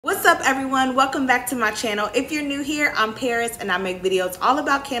What's up everyone, welcome back to my channel. If you're new here, I'm Paris and I make videos all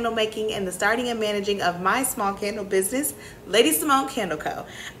about candle making and the starting and managing of my small candle business, LadyCIMONNE Candle Co.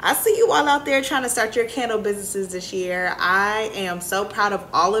 I see you all out there trying to start your candle businesses this year. I am so proud of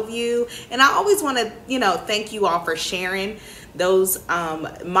all of you, and I always want to, thank you all for sharing those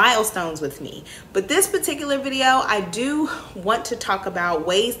milestones with me. But this particular video, I do want to talk about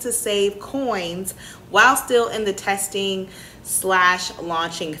ways to save coins while still in the testing /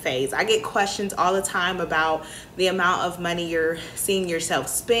 launching phase. I get questions all the time about the amount of money you're seeing yourself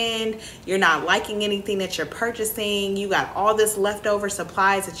spend. You're not liking anything that you're purchasing. You got all this leftover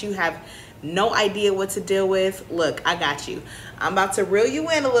supplies that you have no idea what to deal with. Look, I got you. I'm about to reel you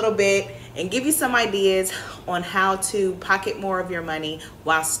in a little bit and give you some ideas on how to pocket more of your money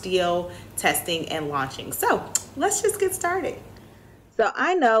while still testing and launching. So let's just get started. So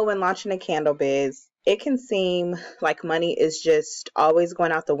I know when launching a candle biz, it can seem like money is just always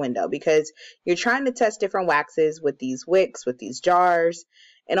going out the window because you're trying to test different waxes with these wicks, with these jars.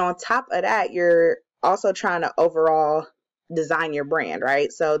 And on top of that, you're also trying to overall design your brand,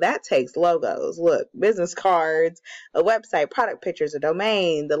 right? So that takes logos, look, business cards, a website, product pictures, a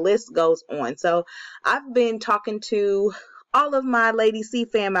domain, the list goes on. So I've been talking to all of my Lady C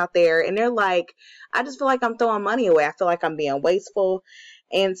fam out there, and they're like, I just feel like I'm throwing money away. I feel like I'm being wasteful.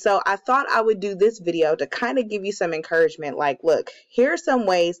 And so I thought I would do this video to kind of give you some encouragement. Like, look, here are some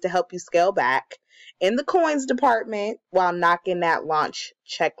ways to help you scale back in the coins department while knocking that launch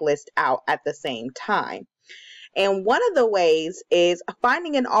checklist out at the same time. And one of the ways is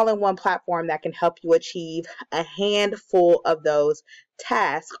finding an all-in-one platform that can help you achieve a handful of those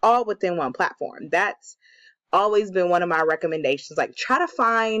tasks all within one platform. That's always been one of my recommendations. Like, try to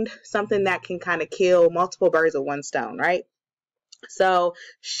find something that can kind of kill multiple birds with one stone, right? So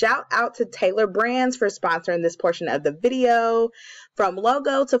shout out to Tailor Brands for sponsoring this portion of the video. From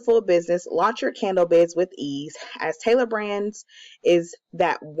logo to full business, launch your candle biz with ease, as Tailor Brands is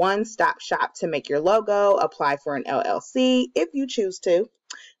that one-stop shop to make your logo, apply for an LLC if you choose to,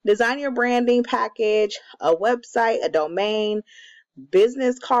 design your branding package, a website, a domain,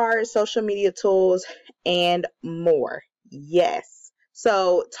 business cards, social media tools, and more. Yes.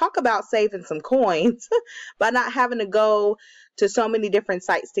 So talk about saving some coins by not having to go to so many different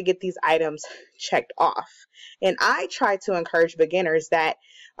sites to get these items checked off. And I try to encourage beginners that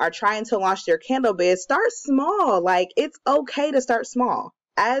are trying to launch their candle biz, start small. Like, it's okay to start small.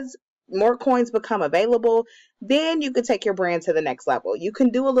 As more coins become available, then you can take your brand to the next level. You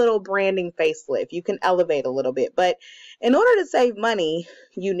can do a little branding facelift. You can elevate a little bit. But in order to save money,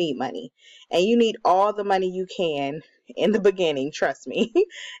 you need money. And you need all the money you can in the beginning, trust me.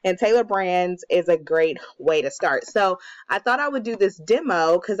 And Tailor Brands is a great way to start. So I thought I would do this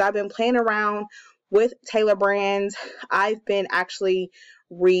demo because I've been playing around with Tailor Brands. I've been actually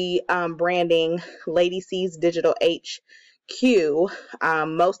rebranding Lady C's Digital HQ.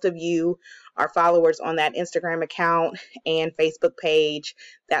 Most of you are followers on that Instagram account and Facebook page.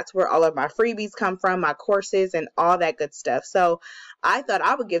 That's where all of my freebies come from, my courses and all that good stuff. So I thought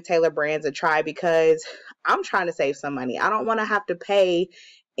I would give Tailor Brands a try because I'm trying to save some money. I don't want to have to pay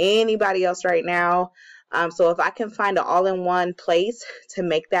anybody else right now. So if I can find an all-in-one place to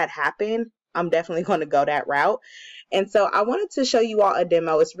make that happen, I'm definitely going to go that route. And so I wanted to show you all a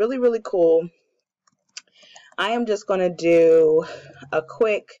demo. It's really, really cool. I am just going to do a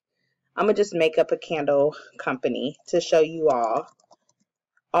quick, I'm going to just make up a candle company to show you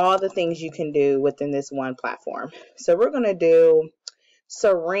all the things you can do within this one platform. So we're going to do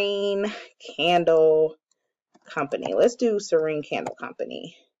Serene Candle Company. Let's do Serene Candle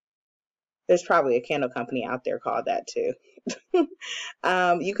Company. There's probably a candle company out there called that too.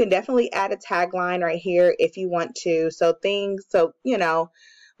 You can definitely add a tagline right here if you want to. So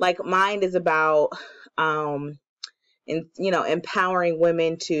like mine is about empowering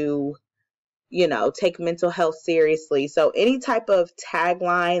women to take mental health seriously. So any type of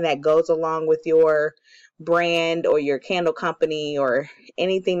tagline that goes along with your brand or your candle company or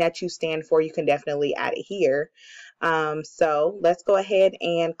anything that you stand for, you can definitely add it here. So let's go ahead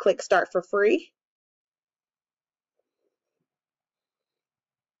and click start for free.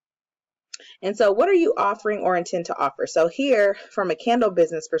 And so what are you offering or intend to offer? So here, from a candle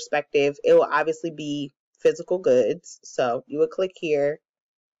business perspective, it will obviously be physical goods. So you would click here.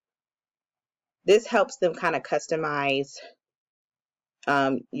 This helps them kind of customize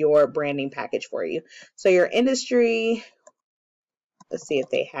your branding package for you. So your industry, let's see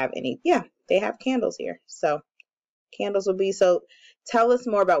if they have any. Yeah, they have candles here. So candles will be, so tell us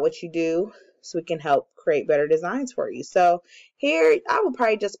more about what you do so we can help create better designs for you. So here I would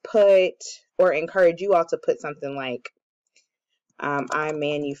probably just put, or encourage you all to put something like I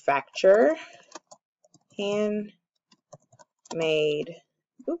manufacture handmade,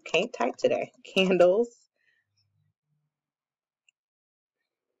 ooh, can't type today, candles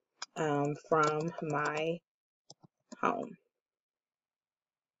from my home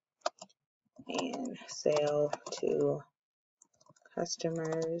and sell to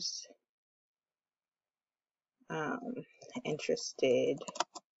customers interested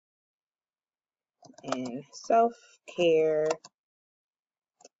in self-care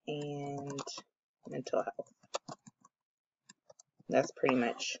and mental health. That's pretty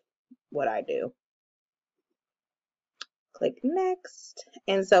much what I do. Click next.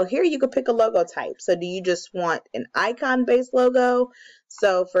 And so here you could pick a logo type. So do you just want an icon based logo?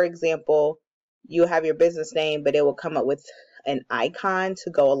 So for example, you have your business name, but it will come up with an icon to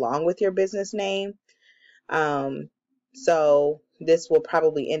go along with your business name. So this will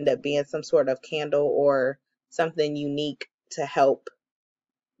probably end up being some sort of candle or something unique to help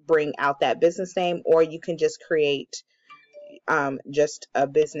bring out that business name, or you can just create just a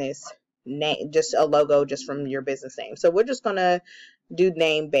business name, just a logo just from your business name. So we're just gonna do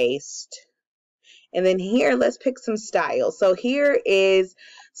name based. And then here, let's pick some style. So here is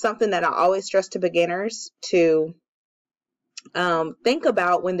something that I always stress to beginners to think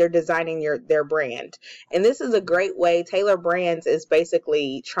about when they're designing their brand. And this is a great way. Tailor Brands is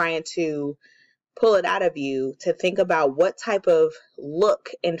basically trying to pull it out of you to think about what type of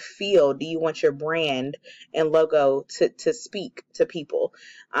look and feel do you want your brand and logo to speak to people.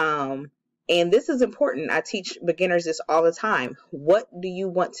 And this is important. I teach beginners this all the time. What do you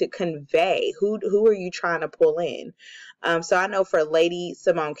want to convey? Who are you trying to pull in? So I know for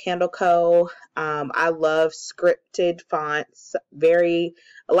LadyCIMONNE Candle Co., I love scripted fonts, a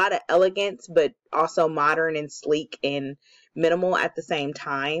lot of elegance, but also modern and sleek and minimal at the same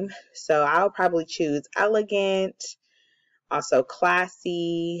time. So I'll probably choose elegant, also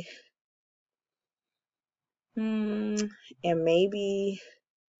classy, and maybe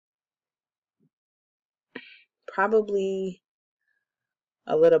probably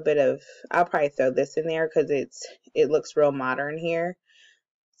a little bit of, I'll probably throw this in there because it looks real modern here.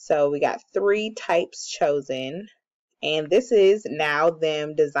 So we got 3 types chosen, and this is now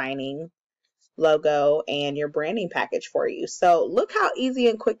them designing logo and your branding package for you. So look how easy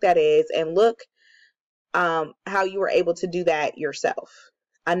and quick that is, and look how you were able to do that yourself.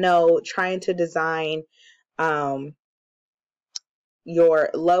 I know trying to design your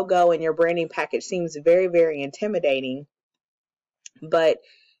logo and your branding package seems very, very intimidating, but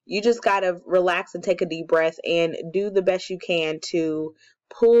you just got to relax and take a deep breath and do the best you can to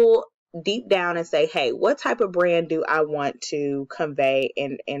pull deep down and say, hey, what type of brand do I want to convey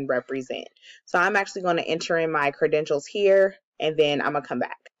and represent? So I'm actually going to enter in my credentials here, and then I'm going to come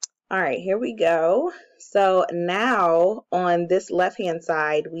back. All right, here we go. So now on this left-hand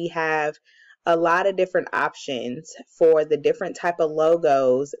side, we have a lot of different options for the different type of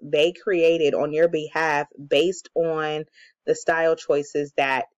logos they created on your behalf based on the style choices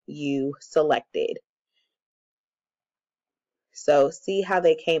that you selected. So see how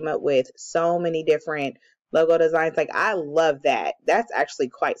they came up with so many different logo designs. Like, I love that. That's actually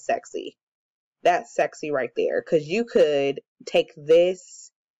quite sexy. That's sexy right there, because you could take this,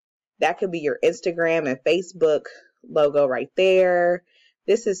 that could be your Instagram and Facebook logo right there.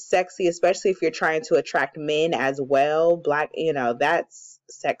 This is sexy, especially if you're trying to attract men as well. Black, that's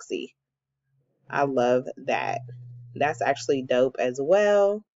sexy. I love that. That's actually dope as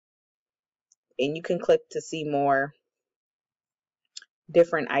well. And you can click to see more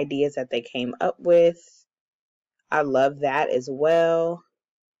different ideas that they came up with. I love that as well.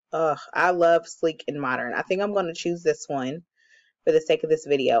 Ugh, I love sleek and modern. I think I'm going to choose this one for the sake of this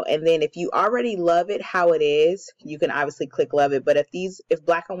video. And then if you already love it how it is, you can obviously click love it. But if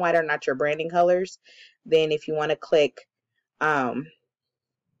black and white are not your branding colors, then if you want to click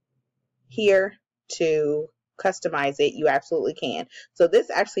here to customize it, you absolutely can. So this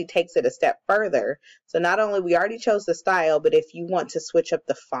actually takes it a step further. So not only we already chose the style, but if you want to switch up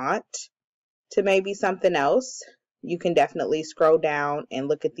the font to maybe something else, you can definitely scroll down and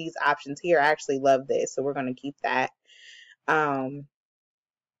look at these options here. I actually love this, so we're going to keep that. And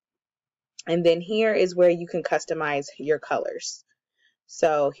then here is where you can customize your colors.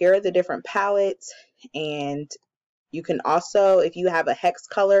 So here are the different palettes, and you can also, if you have a hex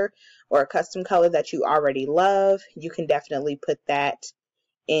color or a custom color that you already love, you can definitely put that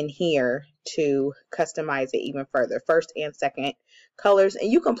in here to customize it even further. First and second colors,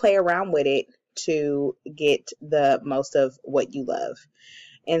 and you can play around with it to get the most of what you love.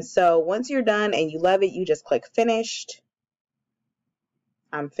 And so once you're done and you love it, you just click finished.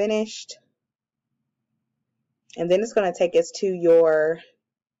 I'm finished. And then it's going to take us to your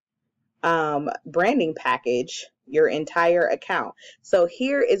branding package, your entire account. So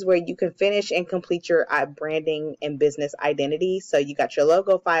here is where you can finish and complete your branding and business identity. So you got your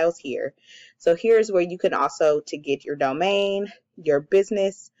logo files here. So here's where you can also to get your domain, your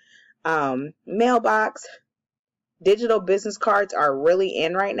business mailbox. Digital business cards are really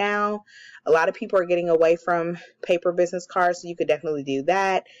in right now. A lot of people are getting away from paper business cards, so you could definitely do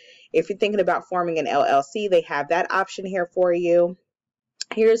that. If you're thinking about forming an LLC, they have that option here for you.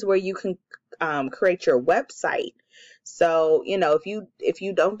 Here's where you can create your website. So, you know, if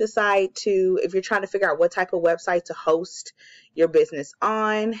you don't decide to, if you're trying to figure out what type of website to host your business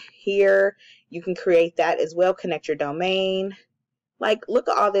on, here you can create that as well. Connect your domain. Like, look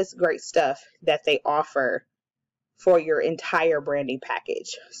at all this great stuff that they offer for your entire branding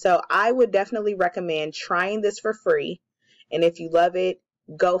package. So I would definitely recommend trying this for free. And if you love it,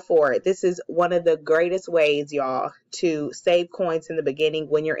 go for it. This is one of the greatest ways, y'all, to save coins in the beginning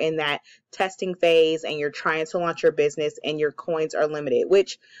when you're in that testing phase and you're trying to launch your business and your coins are limited,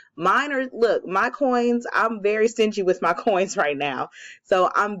 which mine are, look, my coins, I'm very stingy with my coins right now.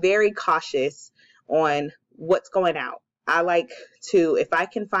 So I'm very cautious on what's going out. I like to, if I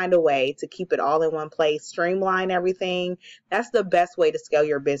can find a way to keep it all in one place, streamline everything, that's the best way to scale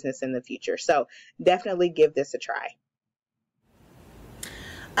your business in the future. So definitely give this a try.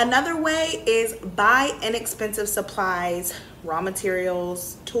 Another way is buy inexpensive supplies, raw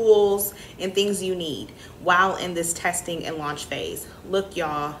materials, tools, and things you need while in this testing and launch phase. Look,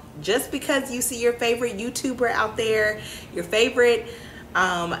 y'all, just because you see your favorite YouTuber out there, your favorite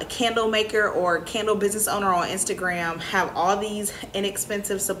candle maker or candle business owner on Instagram have all these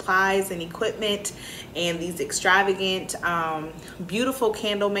inexpensive supplies and equipment and these extravagant beautiful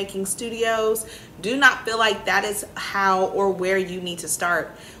candle making studios, do not feel like that is how or where you need to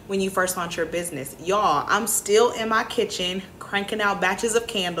start when you first launch your business. Y'all, I'm still in my kitchen cranking out batches of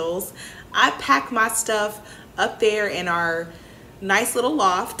candles. I pack my stuff up there in our nice little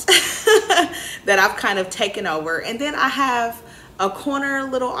loft that I've kind of taken over, and then I have a corner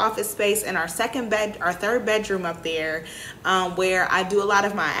little office space in our third bedroom up there where I do a lot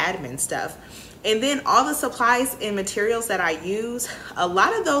of my admin stuff. And then all the supplies and materials that I use, a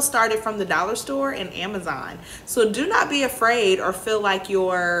lot of those started from the dollar store and Amazon. So do not be afraid or feel like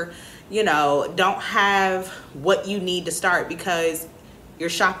you're, you know, don't have what you need to start because you're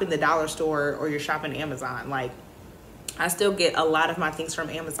shopping the dollar store or you're shopping Amazon. Like, I still get a lot of my things from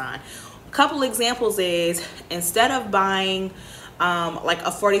Amazon. A couple examples is, instead of buying like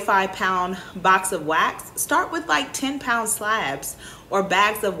a 45-pound box of wax, start with like 10-pound slabs or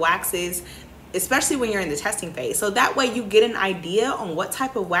bags of waxes, especially when you're in the testing phase. So that way you get an idea on what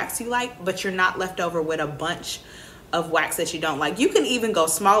type of wax you like, but you're not left over with a bunch of wax that you don't like. You can even go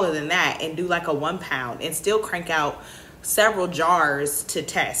smaller than that and do like a 1 pound and still crank out several jars to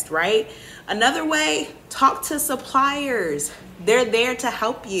test, right? Another way, talk to suppliers. They're there to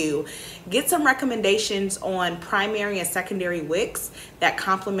help you. Get some recommendations on primary and secondary wicks that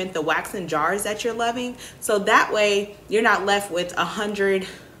complement the wax and jars that you're loving. So that way you're not left with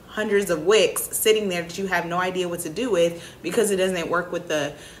hundreds of wicks sitting there that you have no idea what to do with because it doesn't work with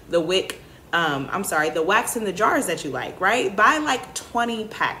the wick, the wax in the jars that you like, right? Buy like 20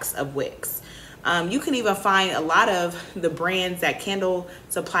 packs of wicks. You can even find a lot of the brands that candle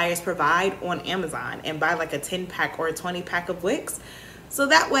suppliers provide on Amazon and buy like a 10-pack or a 20-pack of wicks. So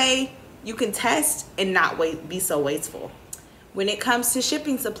that way you can test and not be so wasteful. When it comes to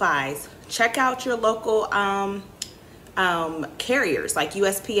shipping supplies, check out your local carriers like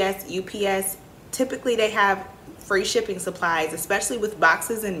USPS, UPS. Typically they have free shipping supplies, especially with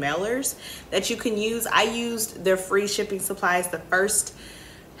boxes and mailers that you can use. I used their free shipping supplies the first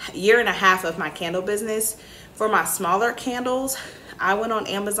year and a half of my candle business. For my smaller candles, I went on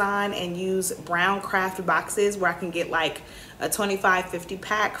Amazon and used brown craft boxes where I can get like a 25-50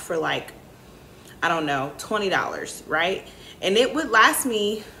 pack for like, I don't know, $20, right? And it would last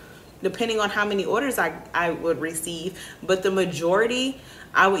me, depending on how many orders I would receive, but the majority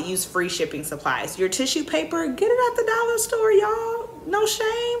I would use free shipping supplies. Your tissue paper, get it at the dollar store, y'all. No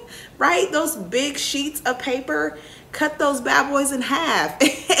shame, right? Those big sheets of paper, cut those bad boys in half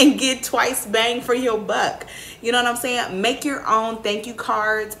and get twice bang for your buck. You know what I'm saying? Make your own thank you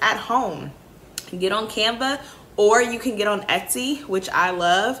cards at home. Get on Canva, or you can get on Etsy, which I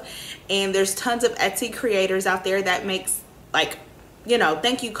love. And there's tons of Etsy creators out there that makes, like, you know,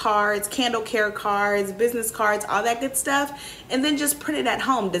 thank you cards, candle care cards, business cards, all that good stuff. And then just print it at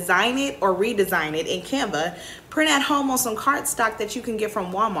home. Design it or redesign it in Canva. Print at home on some cardstock that you can get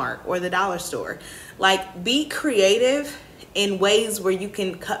from Walmart or the dollar store. Like, be creative in ways where you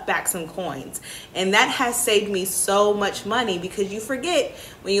can cut back some coins. And that has saved me so much money, because you forget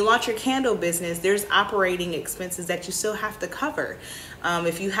when you launch your candle business, there's operating expenses that you still have to cover.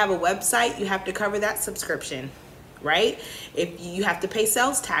 If you have a website, you have to cover that subscription, right? If you have to pay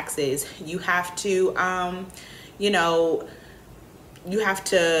sales taxes, you have to,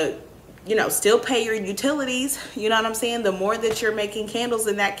 still pay your utilities. You know what I'm saying? The more that you're making candles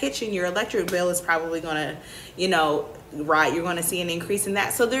in that kitchen, your electric bill is probably gonna, right, you're gonna see an increase in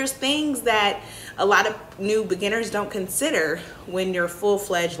that. So there's things that a lot of new beginners don't consider when you're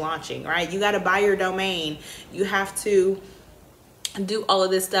full-fledged launching, right? You gotta buy your domain. You have to do all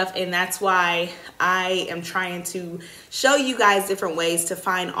of this stuff, and that's why I am trying to show you guys different ways to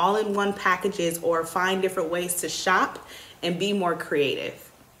find all-in-one packages, or find different ways to shop and be more creative.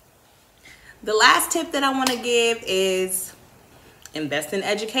 The last tip that I want to give is invest in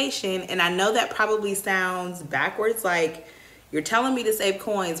education. And I know that probably sounds backwards, like you're telling me to save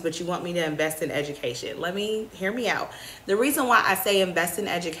coins, but you want me to invest in education. Hear me out. The reason why I say invest in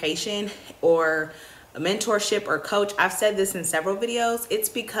education or a mentorship or coach, I've said this in several videos, it's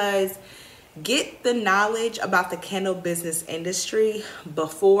because get the knowledge about the candle business industry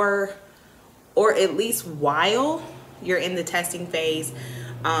before, or at least while you're in the testing phase.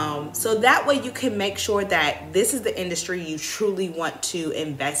 So that way you can make sure that this is the industry you truly want to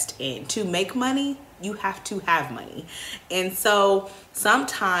invest in. To make money, you have to have money. And so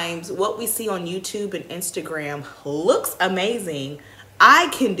sometimes what we see on YouTube and Instagram looks amazing. I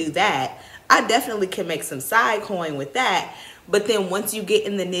can do that. I definitely can make some side coin with that. But then once you get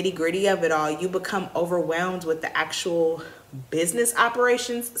in the nitty-gritty of it all, you become overwhelmed with the actual business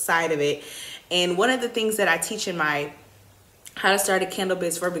operations side of it. And one of the things that I teach in my How to Start a Candle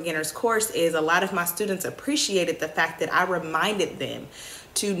Biz for Beginners course is a lot of my students appreciated the fact that I reminded them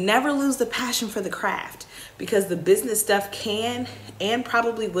to never lose the passion for the craft, because the business stuff can and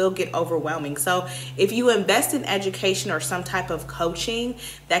probably will get overwhelming. So if you invest in education or some type of coaching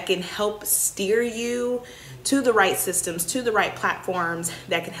that can help steer you to the right systems, to the right platforms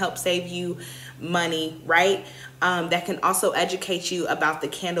that can help save you money, right? That can also educate you about the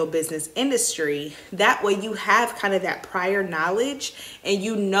candle business industry. That way you have kind of that prior knowledge, and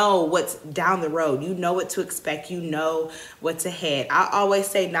you know what's down the road. You know what to expect. You know what's ahead. I always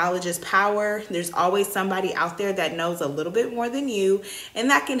say knowledge is power. There's always somebody out there that knows a little bit more than you, and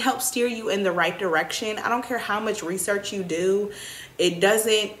that can help steer you in the right direction. I don't care how much research you do.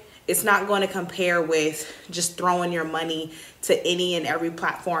 It's not going to compare with just throwing your money to any and every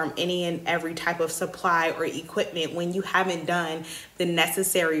platform, any and every type of supply or equipment when you haven't done the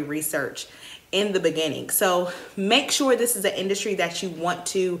necessary research in the beginning. So make sure this is an industry that you want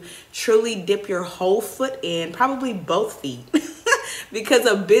to truly dip your whole foot in, probably both feet. Because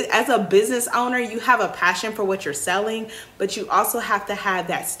as a business owner, you have a passion for what you're selling, but you also have to have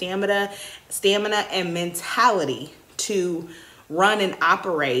that stamina and mentality to run and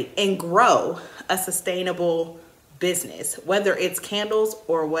operate and grow a sustainable business. Whether it's candles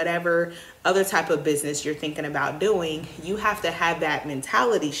or whatever other type of business you're thinking about doing, you have to have that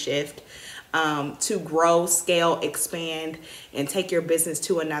mentality shift to grow, scale, expand, and take your business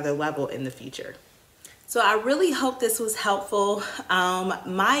to another level in the future. So I really hope this was helpful.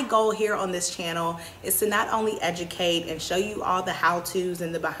 My goal here on this channel is to not only educate and show you all the how-tos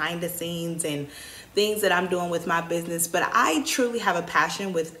and the behind the scenes and things that I'm doing with my business, but I truly have a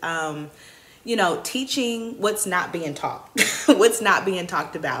passion with teaching what's not being taught, what's not being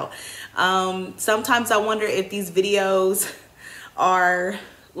talked about. Sometimes I wonder if these videos are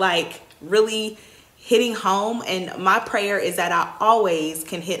like really hitting home, and my prayer is that I always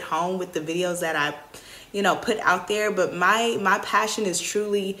can hit home with the videos that I put out there. But my passion is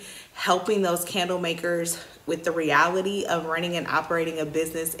truly helping those candle makers with the reality of running and operating a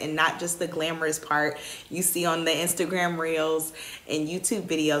business, and not just the glamorous part you see on the Instagram reels and YouTube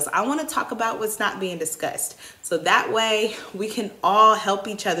videos. I want to talk about what's not being discussed, so that way we can all help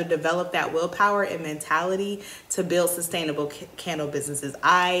each other develop that willpower and mentality to build sustainable candle businesses.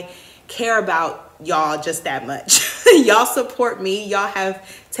 I care about y'all just that much. Y'all support me. Y'all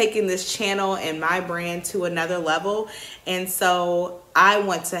have taken this channel and my brand to another level, and so I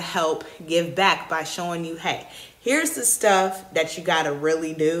want to help give back by showing you, hey, here's the stuff that you got to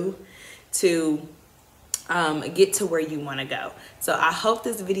really do to get to where you want to go. So I hope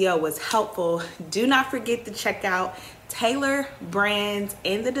this video was helpful. Do not forget to check out Tailor Brands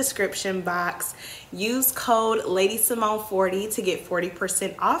in the description box. Use code LadyCIMONNE40 to get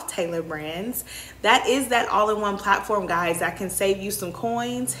 40% off Tailor Brands. That is that all-in-one platform, guys, that can save you some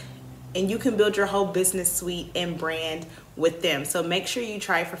coins and you can build your whole business suite and brand with them. So make sure you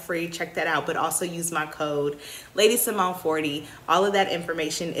try it for free, check that out, but also use my code LadyCIMONNE40. All of that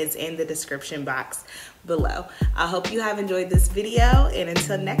information is in the description box below. I hope you have enjoyed this video, and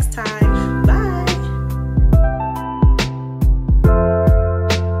until next time, bye.